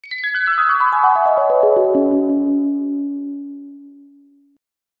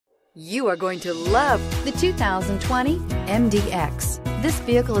You are going to love the 2020 MDX. This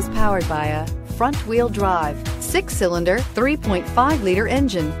vehicle is powered by a front-wheel drive, 6-cylinder, 3.5-liter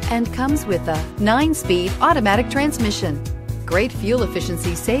engine, and comes with a 9-speed automatic transmission. Great fuel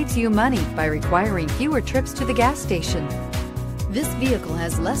efficiency saves you money by requiring fewer trips to the gas station. This vehicle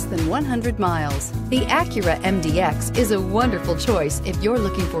has less than 100 miles. The Acura MDX is a wonderful choice if you're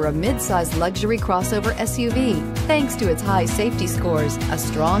looking for a mid-size luxury crossover SUV. Thanks to its high safety scores, a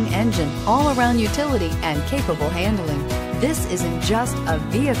strong engine, all-around utility, and capable handling. This isn't just a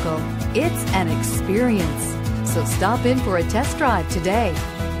vehicle, it's an experience. So stop in for a test drive today.